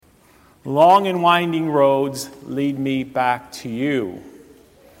Long and winding roads lead me back to you.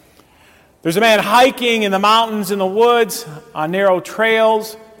 There's a man hiking in the mountains, in the woods, on narrow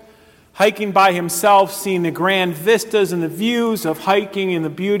trails, hiking by himself, seeing the grand vistas and the views of hiking and the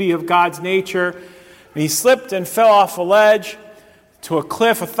beauty of God's nature. And he slipped and fell off a ledge to a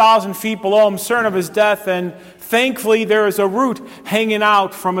cliff 1,000 feet below him, certain of his death. And thankfully, there is a root hanging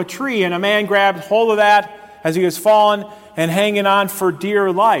out from a tree. And a man grabbed hold of that as he was fallen and hanging on for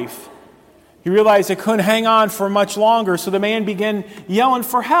dear life. He realized he couldn't hang on for much longer, so the man began yelling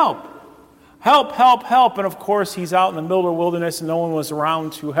for help. Help, help, help. And of course, he's out in the middle of the wilderness and no one was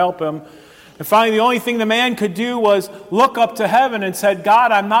around to help him. And finally, the only thing the man could do was look up to heaven and said,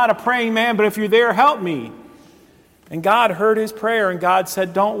 God, I'm not a praying man, but if you're there, help me. And God heard his prayer, and God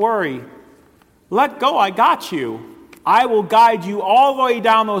said, don't worry. Let go, I got you. I will guide you all the way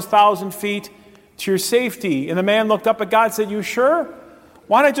down those 1,000 feet to your safety. And the man looked up at God and said, you sure?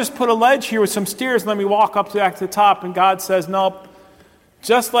 Why not just put a ledge here with some stairs and let me walk up back to the top? And God says, nope.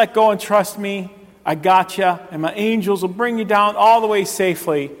 Just let go and trust me. I got you, and my angels will bring you down all the way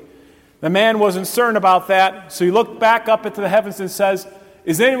safely. The man wasn't certain about that, so he looked back up into the heavens and says,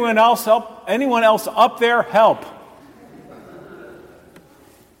 is anyone else up there? Help.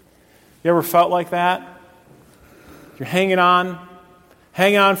 You ever felt like that? You're hanging on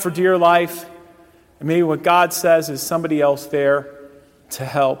for dear life, and maybe what God says is somebody else there to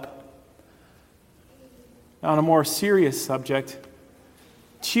help. Now, on a more serious subject,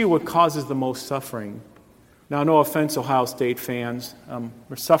 to you, what causes the most suffering? Now, no offense, Ohio State fans.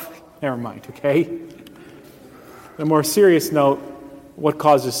 We're suffering. Never mind, okay? On a more serious note, what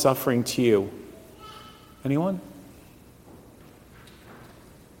causes suffering to you? Anyone?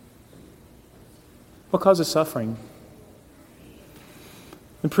 What causes suffering?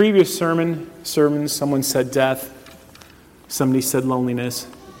 In previous sermons, someone said death. Somebody said loneliness.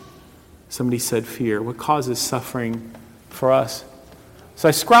 Somebody said fear. What causes suffering for us? So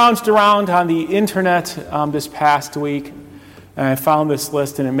I scrounged around on the internet this past week, and I found this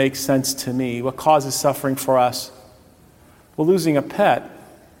list, and it makes sense to me. What causes suffering for us? Well, losing a pet.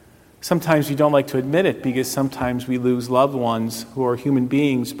 Sometimes we don't like to admit it because sometimes we lose loved ones who are human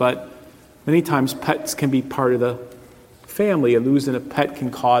beings, but many times pets can be part of the family, and losing a pet can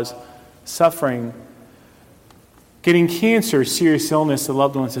cause suffering. Getting cancer, serious illness, a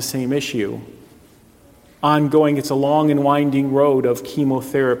loved one is the same issue. Ongoing, it's a long and winding road of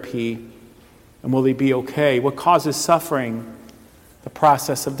chemotherapy. And will they be okay? What causes suffering? The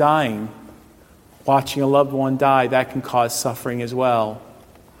process of dying. Watching a loved one die, that can cause suffering as well.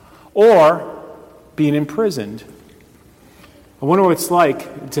 Or being imprisoned. I wonder what it's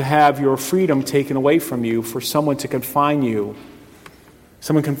like to have your freedom taken away from you, for someone to confine you.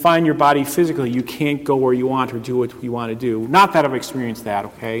 Someone confine your body physically. You can't go where you want or do what you want to do. Not that I've experienced that,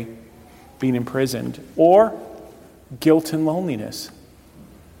 okay? Being imprisoned. Or guilt and loneliness.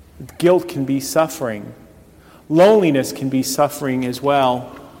 Guilt can be suffering. Loneliness can be suffering as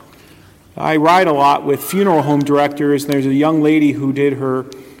well. I ride a lot with funeral home directors, and there's a young lady who did her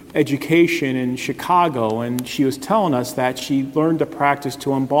education in Chicago, and she was telling us that she learned the practice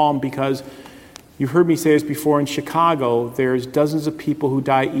to embalm because you've heard me say this before, in Chicago, there's dozens of people who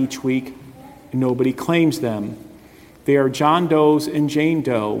die each week, and nobody claims them. They are John Does and Jane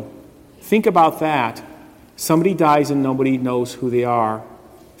Doe. Think about that. Somebody dies and nobody knows who they are.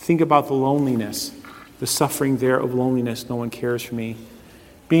 Think about the loneliness, the suffering there of loneliness. No one cares for me.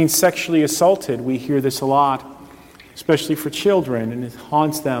 Being sexually assaulted, we hear this a lot, especially for children, and it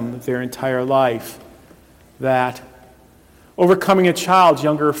haunts them their entire life. That overcoming a child's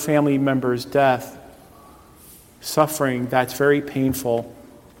younger family member's death, suffering, that's very painful.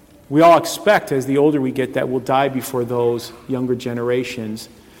 We all expect as the older we get that we'll die before those younger generations.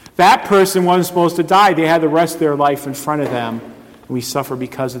 That person wasn't supposed to die. They had the rest of their life in front of them, and we suffer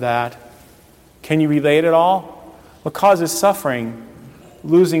because of that. Can you relate at all? What causes suffering?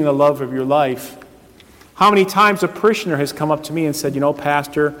 Losing the love of your life. How many times a parishioner has come up to me and said,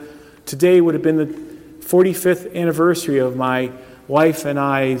 Pastor, today would have been the 45th anniversary of my wife and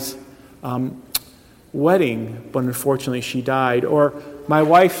I's wedding, but unfortunately she died. Or my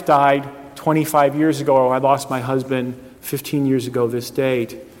wife died 25 years ago, or I lost my husband 15 years ago this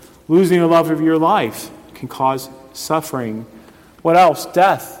date. Losing the love of your life can cause suffering. What else?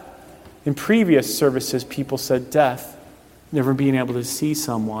 Death. In previous services, people said death, never being able to see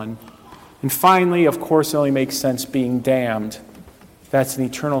someone. And finally, of course, it only makes sense, being damned. That's an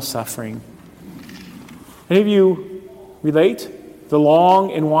eternal suffering. Any of you relate? The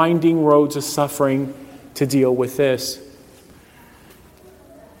long and winding roads of suffering to deal with this.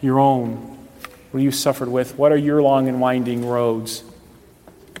 Your own. What you suffered with? What are your long and winding roads?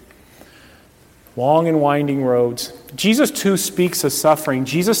 Long and winding roads. Jesus, too, speaks of suffering.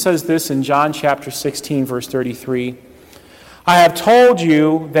 Jesus says this in John chapter 16, verse 33. I have told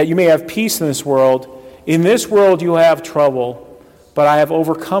you that you may have peace in this world. In this world you will have trouble, but I have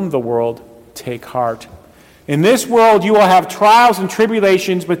overcome the world. Take heart. In this world you will have trials and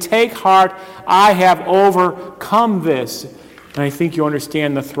tribulations, but take heart, I have overcome this. And I think you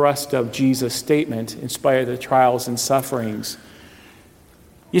understand the thrust of Jesus' statement in spite of the trials and sufferings.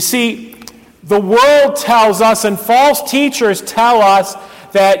 You see, the world tells us and false teachers tell us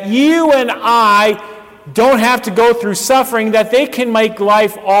that you and I don't have to go through suffering, that they can make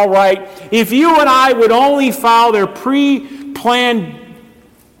life all right. If you and I would only follow their pre-planned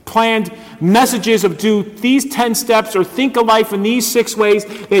messages of do these 10 steps or think of life in these 6 ways,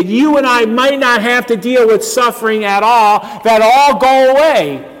 that you and I might not have to deal with suffering at all, that all go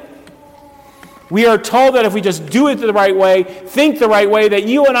away. We are told that if we just do it the right way, think the right way, that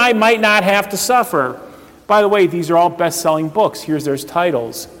you and I might not have to suffer. By the way, these are all best-selling books. Here's their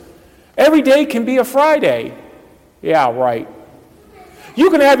titles. Every day can be a Friday. Yeah, right. You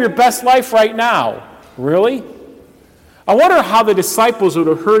can have your best life right now. Really? I wonder how the disciples would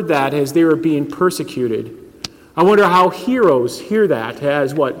have heard that as they were being persecuted. I wonder how heroes hear that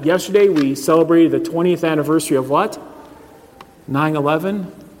as what? Yesterday we celebrated the 20th anniversary of what?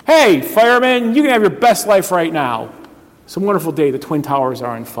 9/11? Hey, firemen, you can have your best life right now. It's a wonderful day. The Twin Towers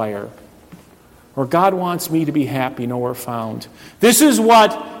are on fire. Or God wants me to be happy, nowhere found. This is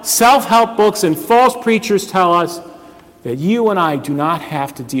what self-help books and false preachers tell us, that you and I do not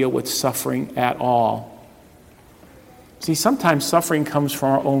have to deal with suffering at all. See, sometimes suffering comes from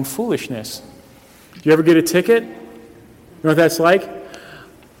our own foolishness. Do you ever get a ticket? You know what that's like?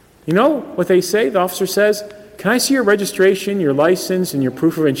 You know what they say? The officer says, can I see your registration, your license, and your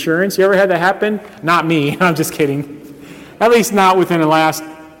proof of insurance? You ever had that happen? Not me. I'm just kidding. At least not within the last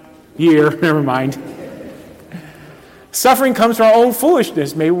year. Never mind. Suffering comes from our own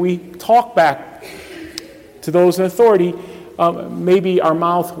foolishness. Maybe we talk back to those in authority. Maybe our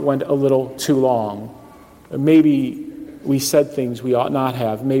mouth went a little too long. Maybe we said things we ought not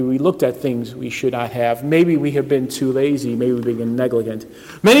have. Maybe we looked at things we should not have. Maybe we have been too lazy. Maybe we've been negligent.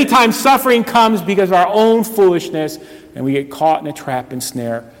 Many times suffering comes because of our own foolishness, and we get caught in a trap and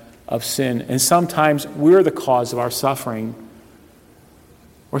snare of sin. And sometimes we're the cause of our suffering.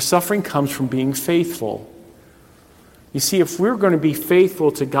 Or suffering comes from being faithful. You see, if we're going to be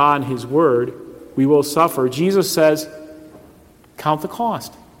faithful to God and His Word, we will suffer. Jesus says, count the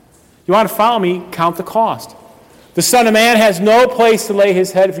cost. You want to follow me? Count the cost. The Son of Man has no place to lay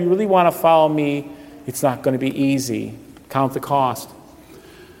his head. If you really want to follow me, it's not going to be easy. Count the cost.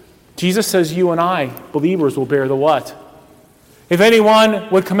 Jesus says you and I, believers, will bear the what? If anyone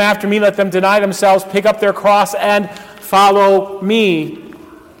would come after me, let them deny themselves, pick up their cross, and follow me.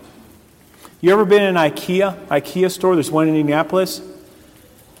 You ever been in an IKEA store? There's one in Indianapolis.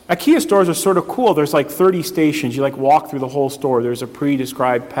 IKEA stores are sort of cool. There's like 30 stations. You walk through the whole store. There's a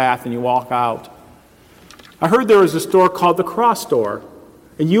pre-described path, and you walk out. I heard there was a store called the Cross Store.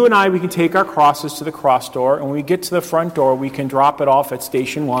 And you and I, we can take our crosses to the Cross Store, and when we get to the front door, we can drop it off at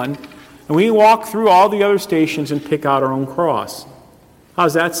Station 1, and we walk through all the other stations and pick out our own cross. How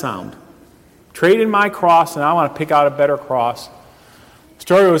does that sound? Trade in my cross, and I want to pick out a better cross. A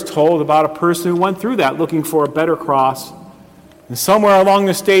story was told about a person who went through that looking for a better cross. And somewhere along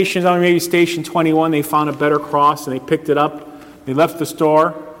the stations, maybe Station 21, they found a better cross, and they picked it up. They left the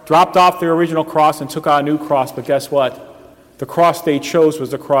store, dropped off their original cross, and took out a new cross. But guess what? The cross they chose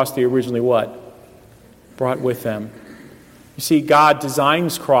was the cross they originally what? Brought with them. You see, God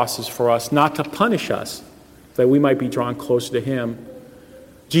designs crosses for us, not to punish us, that we might be drawn closer to Him.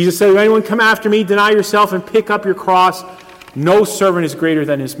 Jesus said, if anyone come after me, deny yourself and pick up your cross. No servant is greater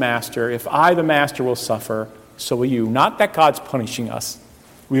than his master. If I, the master, will suffer, so will you. Not that God's punishing us.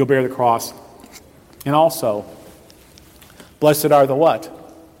 We will bear the cross. And also, blessed are the what?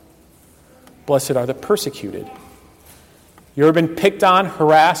 Blessed are the persecuted. You ever been picked on,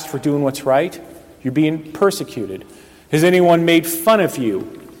 harassed for doing what's right? You're being persecuted. Has anyone made fun of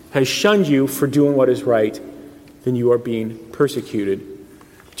you, has shunned you for doing what is right? Then you are being persecuted.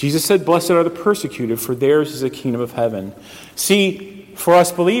 Jesus said, blessed are the persecuted, for theirs is the kingdom of heaven. See, for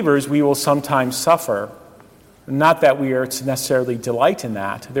us believers, we will sometimes suffer. Not that we are to necessarily delight in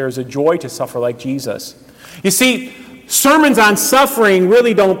that. There is a joy to suffer like Jesus. You see, sermons on suffering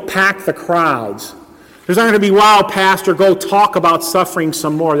really don't pack the crowds. There's not going to be, wow, pastor, go talk about suffering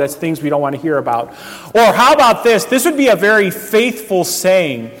some more. That's things we don't want to hear about. Or how about this? This would be a very faithful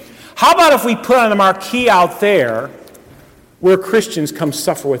saying. How about if we put on the marquee out there, where Christians come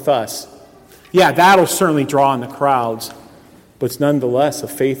suffer with us? Yeah, that'll certainly draw in the crowds, but it's nonetheless a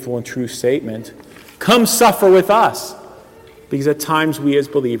faithful and true statement. Come suffer with us. Because at times we as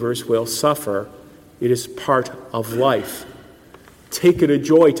believers will suffer. It is part of life. Take it a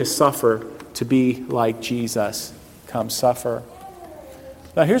joy to suffer, to be like Jesus. Come suffer.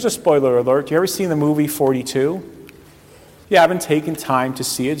 Now here's a spoiler alert. You ever seen the movie 42? You haven't taken time to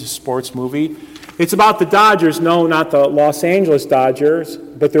see it. It's a sports movie. It's about the Dodgers. No, not the Los Angeles Dodgers,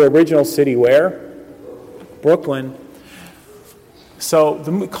 but their original city where? Brooklyn.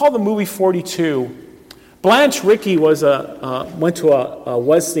 So called the movie 42. Blanche Rickey went to a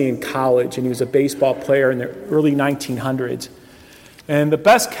Wesleyan college, and he was a baseball player in the early 1900s. And the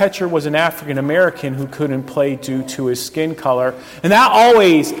best catcher was an African American who couldn't play due to his skin color. And that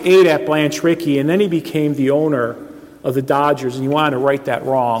always ate at Blanche Rickey, and then he became the owner of the Dodgers, and he wanted to right that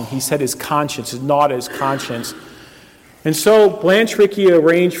wrong. He said his conscience, gnawed his conscience. And so Blanche Rickey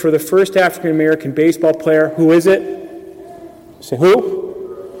arranged for the first African American baseball player. Who is it? Say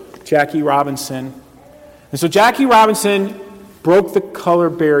who? Jackie Robinson. And so Jackie Robinson broke the color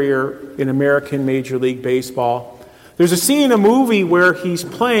barrier in American Major League Baseball. There's a scene in the movie where he's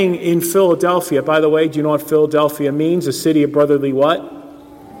playing in Philadelphia. By the way, do you know what Philadelphia means? The city of brotherly what?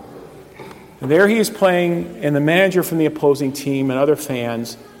 And there he is playing, and the manager from the opposing team and other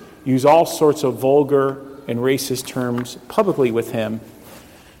fans use all sorts of vulgar and racist terms publicly with him,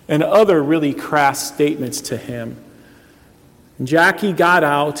 and other really crass statements to him. And Jackie got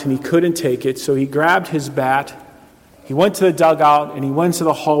out, and he couldn't take it, so he grabbed his bat. He went to the dugout, and he went to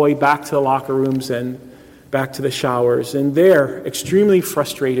the hallway, back to the locker rooms, and back to the showers. And there, extremely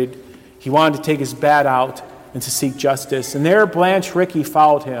frustrated, he wanted to take his bat out and to seek justice. And there, Blanche Rickey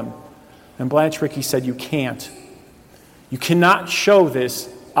followed him. And Blanche Rickey said, "You can't. You cannot show this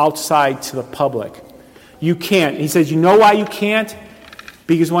outside to the public. You can't." He says, "You know why you can't?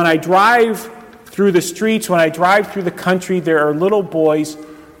 Because when I drive through the streets, when I drive through the country, there are little boys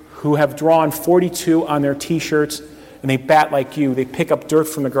who have drawn 42 on their T-shirts, and they bat like you. They pick up dirt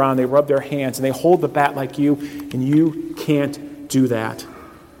from the ground, they rub their hands, and they hold the bat like you, and you can't do that.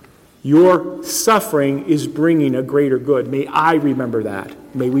 Your suffering is bringing a greater good." May I remember that.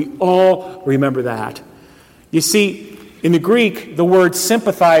 May we all remember that. You see, in the Greek, the word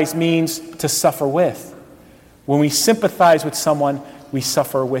sympathize means to suffer with. When we sympathize with someone, we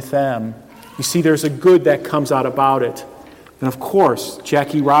suffer with them. You see, there's a good that comes out about it. And of course,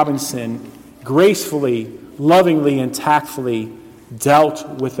 Jackie Robinson gracefully, lovingly, and tactfully dealt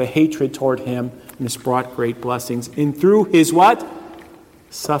with the hatred toward him, and has brought great blessings. And through his what?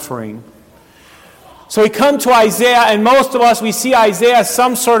 Suffering. So we come to Isaiah, and most of us, we see Isaiah as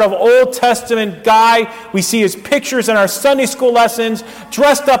some sort of Old Testament guy. We see his pictures in our Sunday school lessons,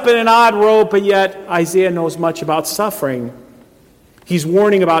 dressed up in an odd robe, but yet Isaiah knows much about suffering. He's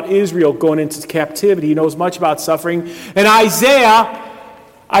warning about Israel going into captivity. He knows much about suffering. And Isaiah,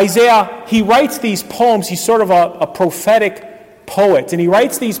 he writes these poems. He's sort of a prophetic poet. And he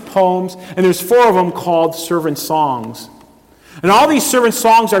writes these poems, and there's 4 of them called servant songs. And all these servant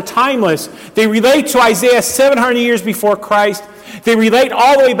songs are timeless. They relate to Isaiah 700 years before Christ. They relate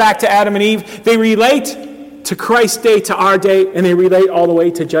all the way back to Adam and Eve. They relate to Christ's day, to our day, and they relate all the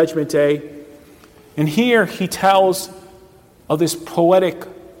way to Judgment Day. And here he tells of this poetic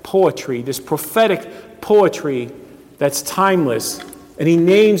poetry, this prophetic poetry that's timeless. And he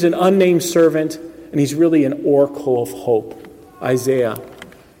names an unnamed servant, and he's really an oracle of hope, Isaiah.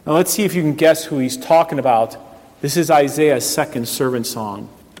 Now let's see if you can guess who he's talking about. This is Isaiah's second servant song.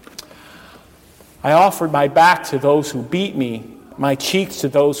 "I offered my back to those who beat me, my cheeks to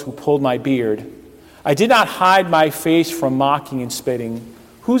those who pulled my beard. I did not hide my face from mocking and spitting."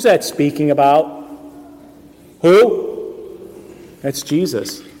 Who's that speaking about? Who? That's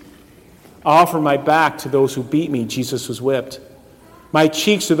Jesus. "I offered my back to those who beat me." Jesus was whipped. "My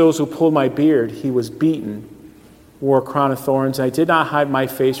cheeks to those who pulled my beard." He was beaten. "Wore a crown of thorns. I did not hide my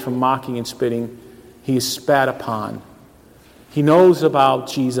face from mocking and spitting." He is spat upon. He knows about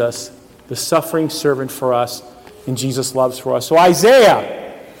Jesus, the suffering servant for us, and Jesus loves for us. So Isaiah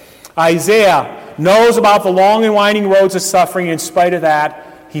knows about the long and winding roads of suffering. In spite of that,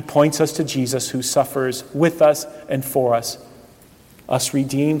 he points us to Jesus, who suffers with us and for us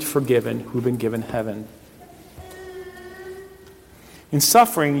redeemed, forgiven, who've been given heaven. In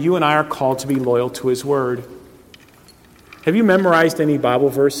suffering, you and I are called to be loyal to his word. Have you memorized any Bible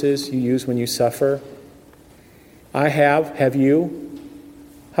verses you use when you suffer? I have. Have you?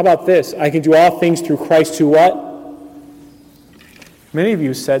 How about this? "I can do all things through Christ who" what? Many of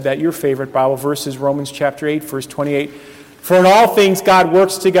you said that your favorite Bible verse is Romans chapter 8, verse 28. "For in all things God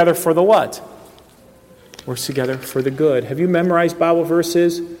works together for the" what? Works together for the good. Have you memorized Bible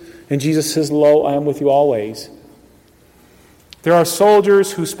verses? And Jesus says, "Lo, I am with you always." There are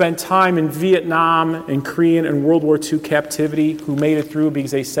soldiers who spent time in Vietnam and Korean and World War II captivity who made it through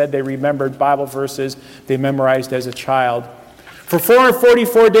because they said they remembered Bible verses they memorized as a child. For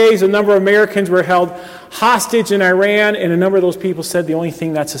 444 days, a number of Americans were held hostage in Iran, and a number of those people said the only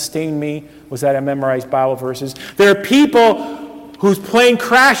thing that sustained me was that I memorized Bible verses. There are people whose plane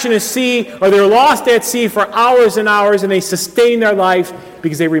crashed in a sea, or they're lost at sea for hours and hours, and they sustain their life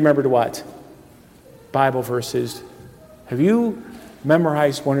because they remembered what? Bible verses. Have you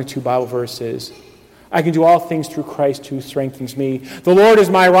memorized one or two Bible verses? I can do all things through Christ who strengthens me. The Lord is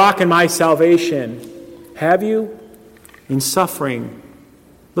my rock and my salvation. Have you? In suffering,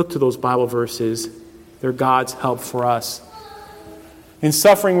 look to those Bible verses. They're God's help for us. In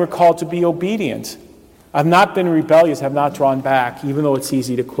suffering, we're called to be obedient. I've not been rebellious, I've not drawn back, even though it's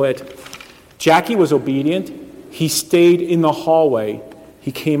easy to quit. Jackie was obedient. He stayed in the hallway.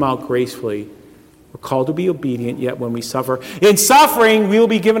 He came out gracefully. We're called to be obedient, yet when we suffer. In suffering, we will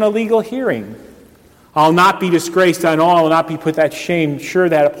be given a legal hearing. I'll not be disgraced. I know I will not be put to shame. Sure,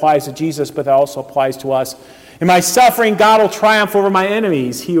 that applies to Jesus, but that also applies to us. In my suffering, God will triumph over my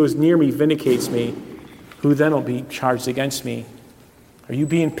enemies. He who is near me vindicates me. Who then will be charged against me? Are you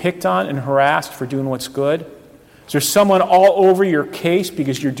being picked on and harassed for doing what's good? Is there someone all over your case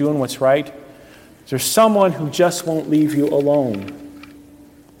because you're doing what's right? Is there someone who just won't leave you alone?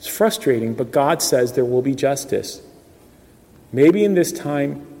 It's frustrating, but God says there will be justice. Maybe in this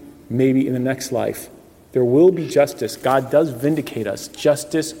time, maybe in the next life. There will be justice. God does vindicate us.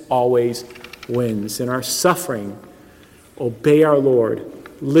 Justice always wins. In our suffering, obey our Lord,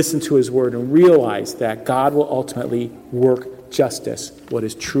 listen to his word, and realize that God will ultimately work justice, what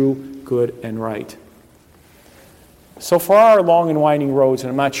is true, good, and right. So for our long and winding roads, and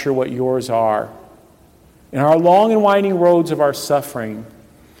I'm not sure what yours are, in our long and winding roads of our suffering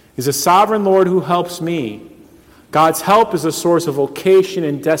is a sovereign Lord who helps me. God's help is a source of vocation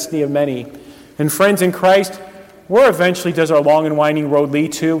and destiny of many. And friends in Christ, where eventually does our long and winding road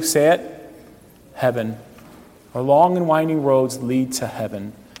lead to? Say it. Heaven. Our long and winding roads lead to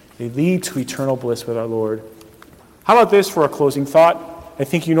heaven. They lead to eternal bliss with our Lord. How about this for a closing thought? I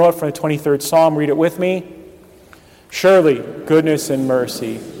think you know it from the 23rd Psalm. Read it with me. Surely goodness and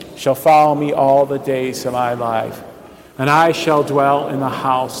mercy shall follow me all the days of my life, and I shall dwell in the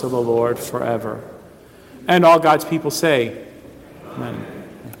house of the Lord forever. And all God's people say, Amen.